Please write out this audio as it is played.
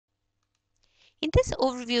In this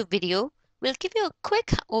overview video, we'll give you a quick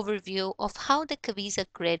overview of how the Kaviza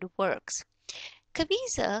Grid works.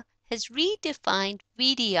 Kaviza has redefined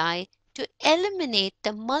VDI to eliminate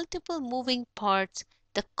the multiple moving parts,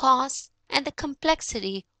 the costs, and the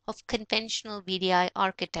complexity of conventional VDI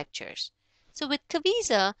architectures. So with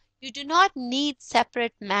Kaviza, you do not need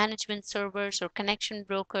separate management servers or connection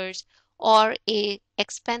brokers or a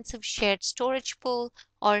expensive shared storage pool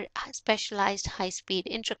or specialized high-speed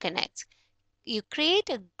interconnects. You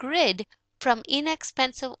create a grid from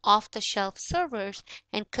inexpensive off-the-shelf servers,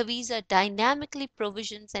 and Kaviza dynamically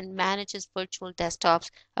provisions and manages virtual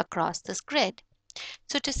desktops across this grid.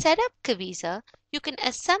 So to set up Kaviza, you can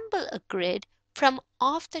assemble a grid from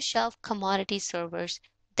off-the-shelf commodity servers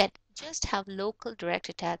that just have local direct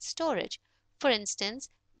attached storage. For instance,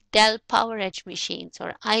 Dell PowerEdge machines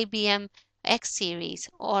or IBM X Series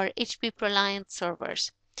or HP ProLiant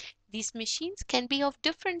servers. These machines can be of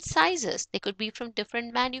different sizes. They could be from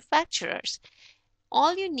different manufacturers.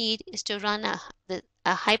 All you need is to run a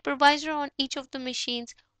hypervisor on each of the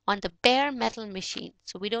machines on the bare metal machine.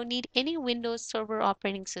 So we don't need any Windows Server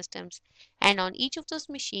operating systems. And on each of those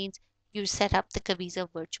machines, you set up the Kaviza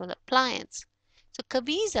virtual appliance. So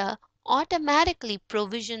Kaviza automatically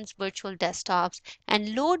provisions virtual desktops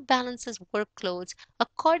and load balances workloads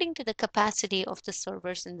according to the capacity of the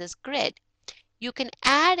servers in this grid. You can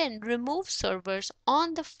add and remove servers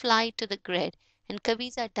on the fly to the grid, and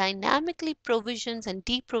Kaviza dynamically provisions and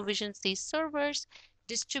deprovisions these servers,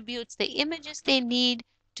 distributes the images they need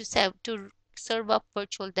to serve up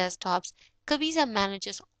virtual desktops. Kaviza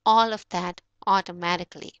manages all of that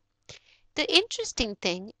automatically. The interesting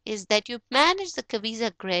thing is that you manage the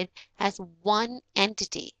Kaviza grid as one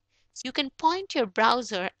entity. So you can point your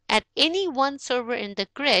browser at any one server in the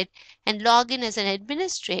grid and log in as an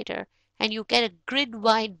administrator, and you get a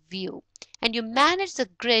grid-wide view. And you manage the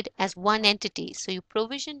grid as one entity. So you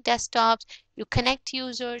provision desktops, you connect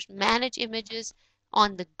users, manage images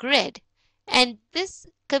on the grid. And this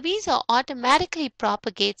Kaviza automatically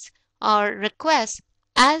propagates our requests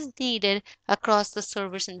as needed across the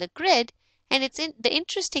servers in the grid. And the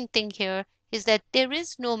interesting thing here is that there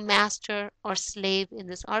is no master or slave in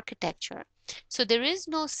this architecture. So there is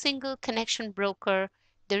no single connection broker.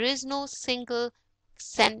 There is no single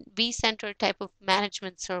vCenter type of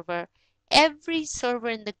management server. Every server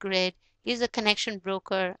in the grid is a connection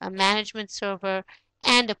broker, a management server,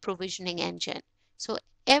 and a provisioning engine. So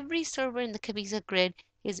every server in the Kaviza grid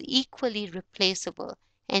is equally replaceable,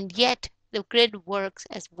 and yet the grid works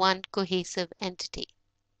as one cohesive entity.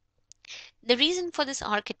 The reason for this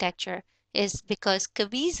architecture is because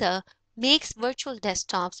Kaviza makes virtual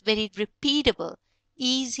desktops very repeatable,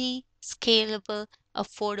 easy, scalable,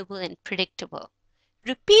 affordable, and predictable.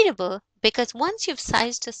 Repeatable because once you've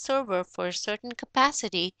sized a server for a certain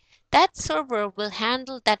capacity, that server will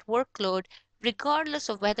handle that workload regardless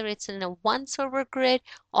of whether it's in a one server grid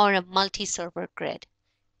or a multi-server grid.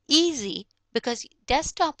 Easy because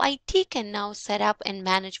desktop IT can now set up and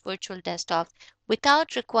manage virtual desktops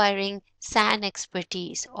without requiring SAN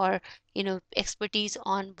expertise or expertise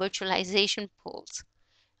on virtualization pools.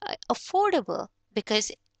 Affordable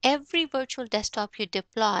because every virtual desktop you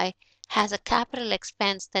deploy has a capital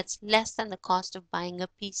expense that's less than the cost of buying a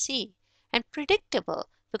PC. And predictable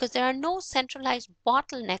because there are no centralized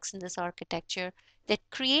bottlenecks in this architecture that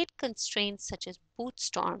create constraints such as boot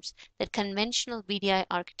storms that conventional VDI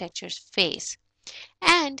architectures face.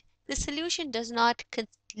 And the solution does not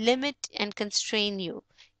limit and constrain you.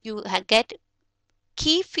 You get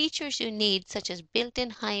key features you need, such as built-in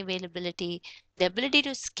high availability, the ability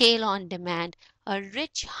to scale on demand, a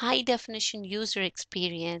rich high-definition user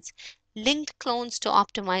experience, linked clones to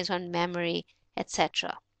optimize on memory,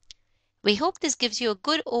 etc. We hope this gives you a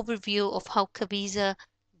good overview of how Kaviza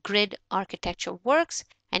Grid architecture works,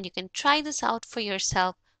 and you can try this out for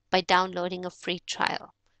yourself by downloading a free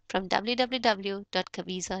trial from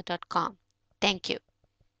www.kaviza.com. Thank you.